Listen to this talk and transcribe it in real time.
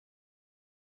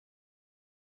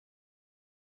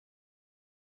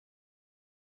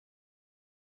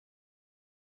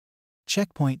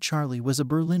Checkpoint Charlie was a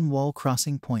Berlin Wall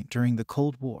crossing point during the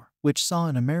Cold War, which saw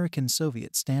an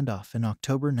American-Soviet standoff in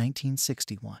October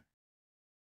 1961.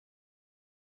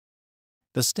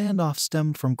 The standoff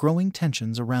stemmed from growing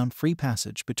tensions around free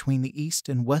passage between the east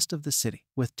and west of the city,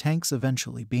 with tanks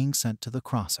eventually being sent to the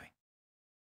crossing.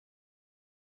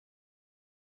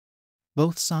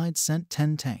 Both sides sent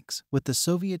 10 tanks, with the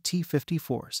Soviet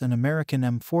T-54s and American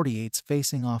M48s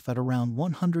facing off at around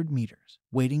 100 meters,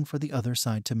 waiting for the other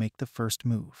side to make the first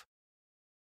move.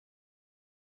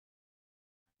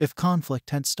 If conflict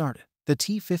had started, the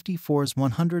T-54's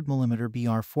 100mm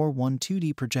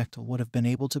BR-412D projectile would have been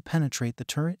able to penetrate the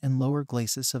turret and lower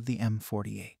glacis of the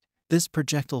M48. This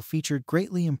projectile featured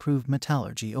greatly improved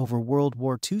metallurgy over World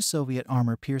War II Soviet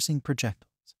armor-piercing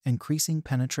projectiles, increasing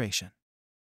penetration.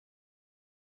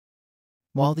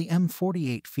 While the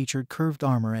M48 featured curved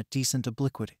armor at decent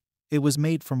obliquity, it was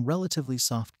made from relatively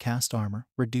soft cast armor,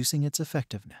 reducing its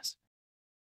effectiveness.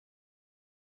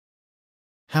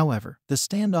 However, the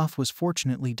standoff was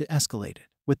fortunately de-escalated,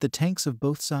 with the tanks of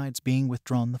both sides being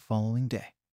withdrawn the following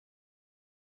day.